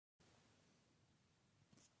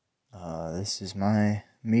This is my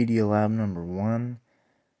Media Lab number 1.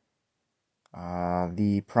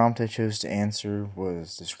 The prompt I chose to answer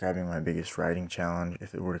was describing my biggest writing challenge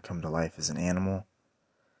if it were to come to life as an animal.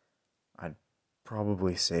 I'd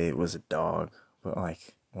probably say it was a dog, but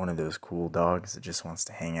like one of those cool dogs that just wants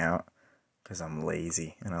to hang out because I'm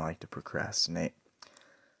lazy and I like to procrastinate.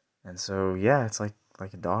 And so, yeah, it's like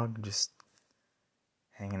a dog just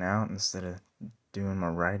hanging out instead of doing my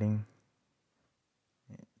writing.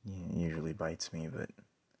 It usually bites me, but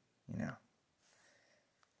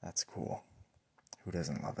that's cool. Who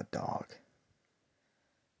doesn't love a dog?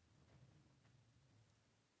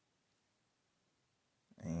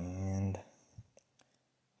 And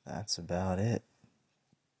that's about it.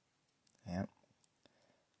 Yep.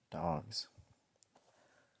 Dogs.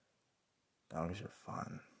 Dogs are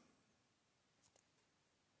fun.